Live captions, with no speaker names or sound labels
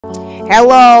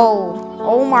Hello.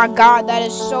 Oh my god, that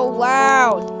is so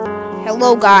loud.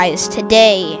 Hello guys,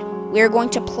 today we are going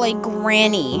to play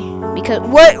Granny. Because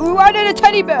why did a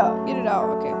teddy bear? Get it out,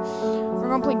 okay. We're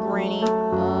gonna play Granny.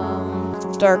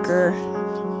 Darker.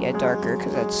 Yeah, darker,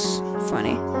 because that's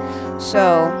funny.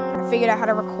 So I figured out how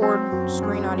to record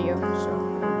screen audio. So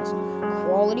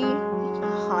quality,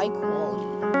 high quality.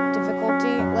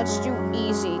 Difficulty, let's do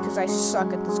easy because I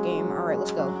suck at this game. Alright,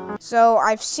 let's go. So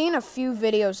I've seen a few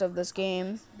videos of this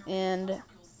game and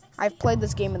I've played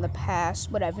this game in the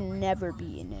past, but I've never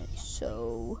been in it.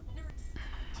 So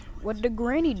what the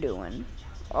Granny doing?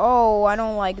 Oh, I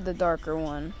don't like the darker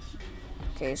one.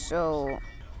 Okay, so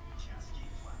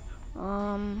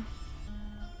car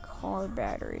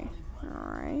battery.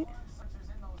 Alright.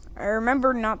 I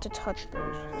remember not to touch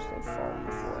those because they fall on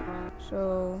the floor.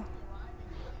 So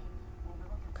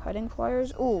cutting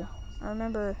pliers. Ooh, I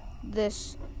remember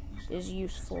this is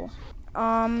useful.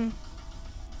 My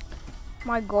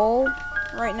goal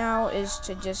right now is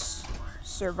to just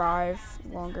survive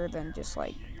longer than just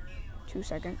like 2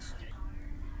 seconds.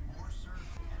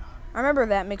 I remember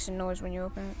that makes a noise when you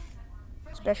open it.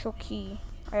 Special key.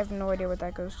 I have no idea what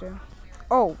that goes to.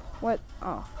 Oh, what?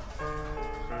 Oh.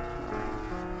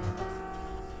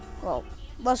 Well,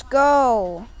 let's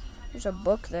go. There's a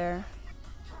book there.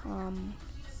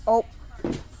 Oh.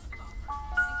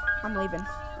 I'm leaving.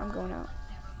 I'm going out.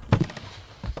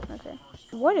 Okay.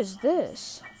 What is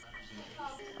this?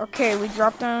 Okay, we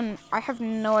dropped down. I have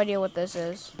no idea what this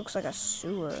is. Looks like a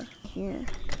sewer here.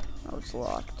 Oh, it's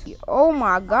locked. Oh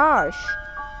my gosh.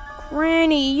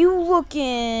 Granny, you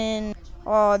looking.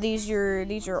 Oh, these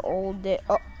are old.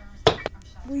 Oh.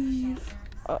 Leave.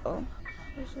 Uh-oh.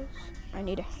 What is this? I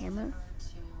need a hammer.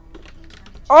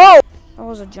 Oh! That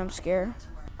was a jump scare.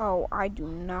 Oh, I do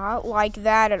not like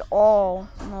that at all.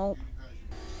 Nope.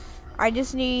 I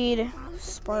just need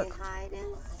spark.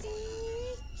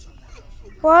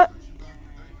 What?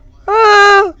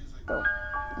 Ah! Oh,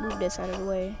 move this out of the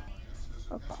way.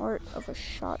 A part of a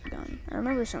shotgun. I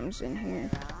remember something's in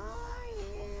here.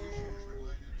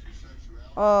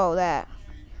 Oh, that.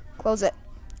 Close it.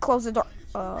 Close the door.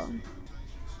 Oh.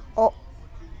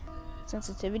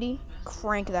 Sensitivity.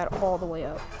 Crank that all the way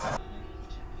up.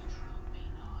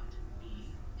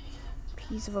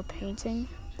 Piece of a painting.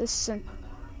 This is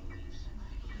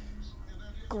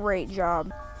great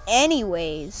job.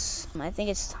 Anyways, I think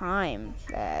it's time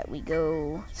that we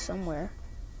go somewhere.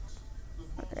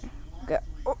 Okay. Go.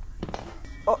 Oh.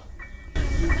 Oh.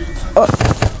 Oh.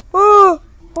 Oh.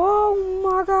 Oh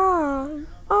my god.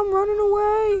 I'm running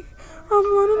away.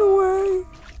 I'm running away.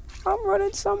 I'm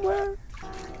running somewhere.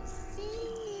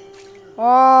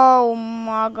 Oh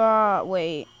my god.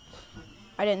 Wait.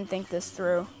 I didn't think this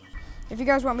through. If you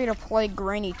guys want me to play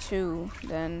Granny 2,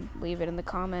 then leave it in the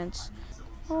comments.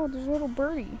 Oh, there's a little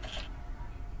birdie.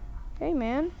 Hey,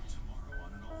 man.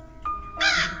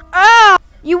 Ah!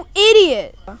 You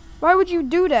idiot! Why would you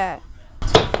do that?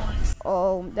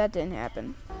 Oh, that didn't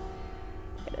happen.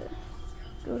 Gotta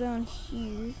go down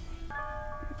here.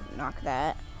 Knock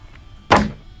that.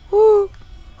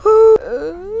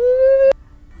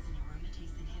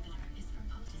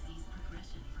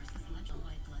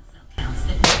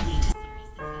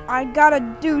 I gotta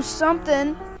do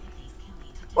something.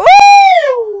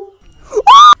 Woo!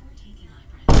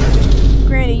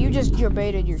 Granny, you just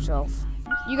debated yourself.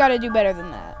 You gotta do better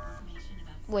than that.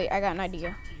 Wait, I got an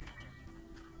idea.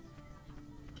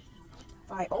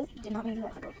 Oh, did not mean to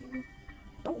laugh.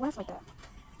 Don't laugh like that.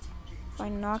 If I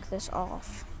knock this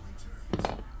off,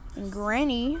 and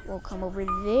Granny will come over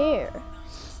there,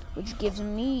 which gives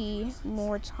me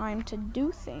more time to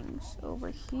do things over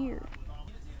here.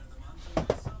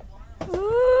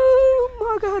 Oh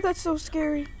my god, that's so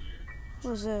scary.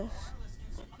 What is this?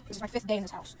 This is my 5th day in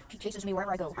this house. She chases me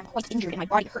wherever I go. I'm quite injured and my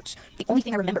body hurts. The only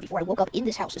thing I remember before I woke up in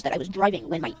this house is that I was driving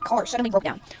when my car suddenly broke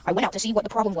down. I went out to see what the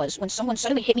problem was when someone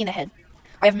suddenly hit me in the head.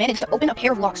 I have managed to open a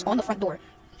pair of locks on the front door.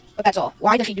 But that's all.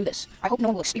 Why does she do this? I hope no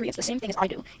one will experience the same thing as I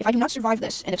do. If I do not survive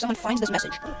this, and if someone finds this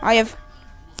message, I have...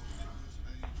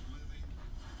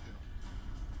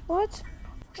 What?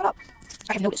 Shut up.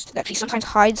 I have noticed that she sometimes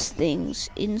hides things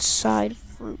inside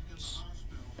fruits.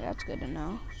 That's good to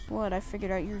know. What? I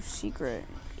figured out your secret,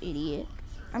 idiot.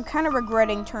 I'm kind of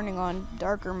regretting turning on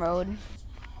darker mode.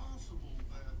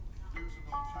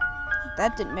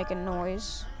 That didn't make a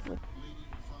noise.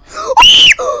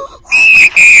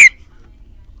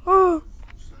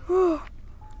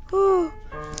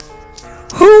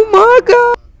 Oh my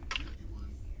god!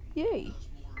 Yay.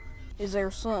 Is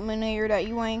there something in here that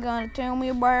you ain't gonna tell me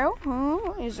about?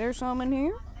 Huh? Is there something in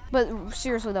here? But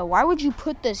seriously though, why would you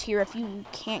put this here if you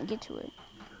can't get to it?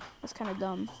 That's kind of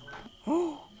dumb.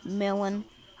 Melon.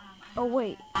 Oh,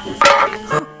 wait.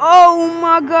 Oh,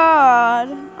 my God.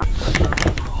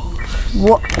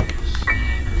 What?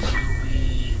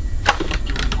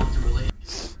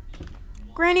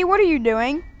 Granny, what are you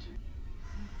doing?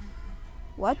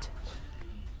 What?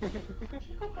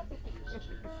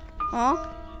 Huh?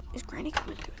 Is Granny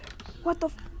coming through there? What the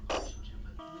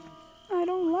I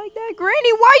don't like that.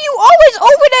 Granny, why are you always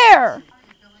over there?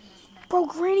 Bro,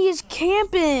 Granny is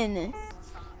camping.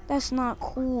 That's not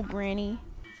cool, Granny.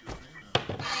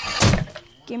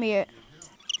 Give me it.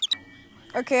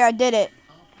 Okay, I did it.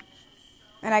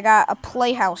 And I got a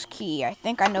playhouse key. I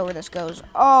think I know where this goes.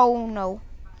 Oh, no.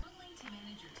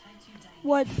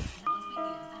 What?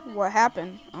 What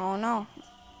happened? Oh, no.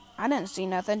 I didn't see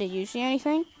nothing. Did you see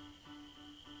anything?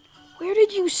 Where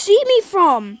did you see me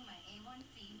from?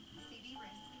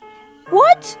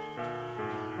 What?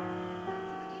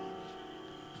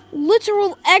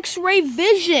 Literal X-ray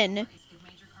vision.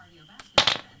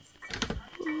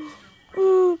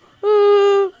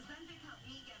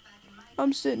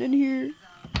 I'm sitting in here.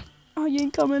 Oh, you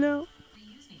ain't coming out.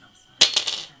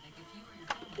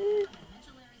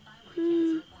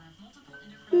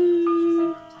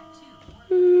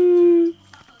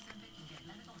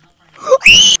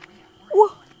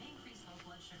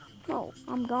 No,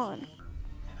 I'm gone.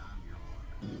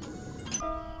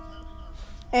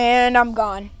 And I'm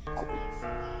gone.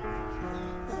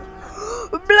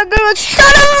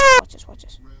 Shut up! Watch this, watch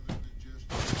this.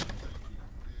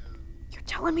 You're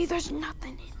telling me there's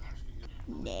nothing in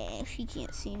there? Nah, she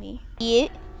can't see me.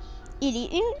 Idiot.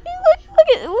 Idiot.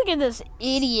 Look at this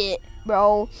idiot,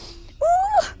 bro.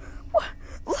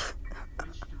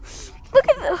 Look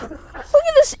at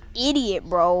this idiot,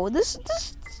 bro. There's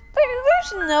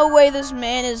no way this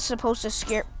man is supposed to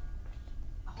scare.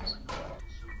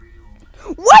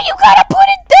 Why you gotta put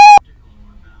it there?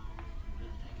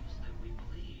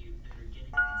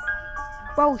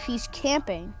 Bro, she's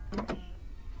camping.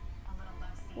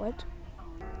 What?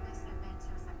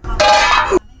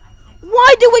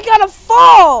 Why do we gotta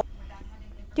fall?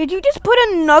 Did you just put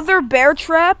another bear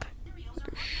trap?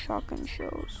 The shotgun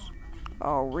shows.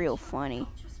 Oh, real funny.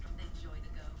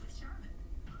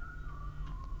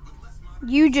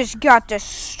 You just got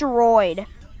destroyed.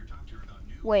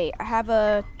 Wait, I have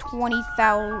a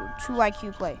 20,002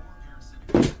 IQ play.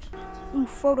 Ooh,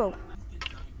 photo.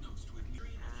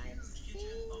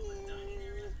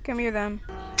 Come here, then.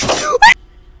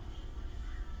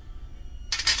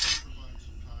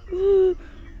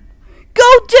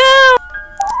 Go down!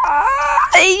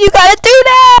 You gotta do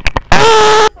that!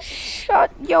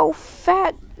 Shut your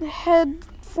fat head,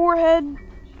 forehead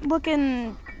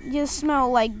looking. You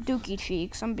smell like dookie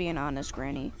cheeks. I'm being honest,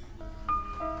 Granny.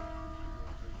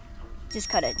 Just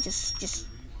cut it. Just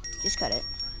cut it.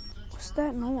 What's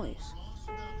that noise?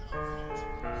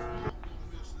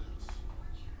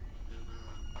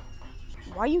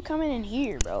 Why are you coming in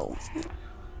here, bro?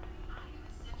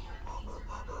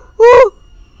 What?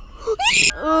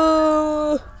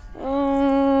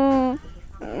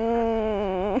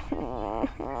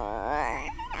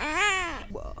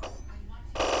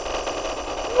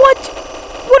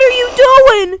 What are you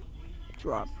doing?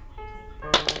 Drop.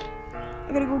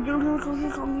 I gotta go.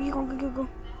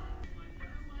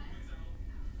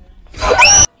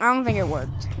 I don't think it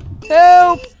worked.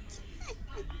 Help!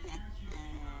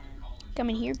 Come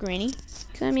in here, Granny.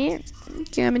 Come here.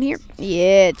 Come in here.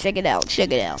 Yeah, check it out.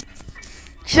 Check it out.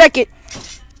 Check it.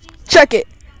 Check it.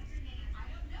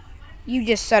 You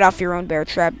just set off your own bear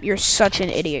trap. You're such an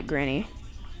idiot, Granny.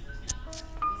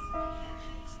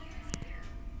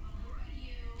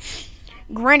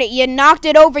 Granny, you knocked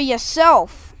it over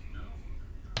yourself.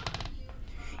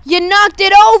 You knocked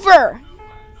it over.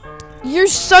 You're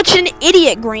such an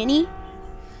idiot, Granny.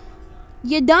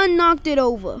 You done knocked it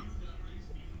over.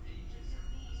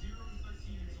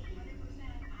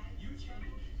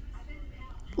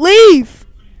 Leave.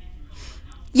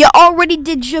 You already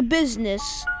did your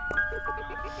business.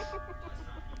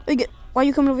 Why are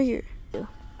you coming over here?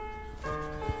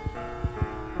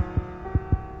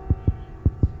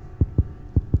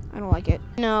 I don't like it.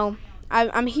 No,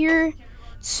 I'm here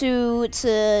to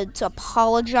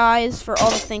apologize for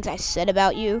all the things I said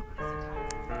about you.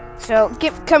 So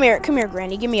come here,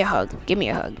 Granny. Give me a hug. Give me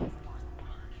a hug.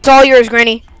 It's all yours,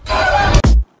 Granny.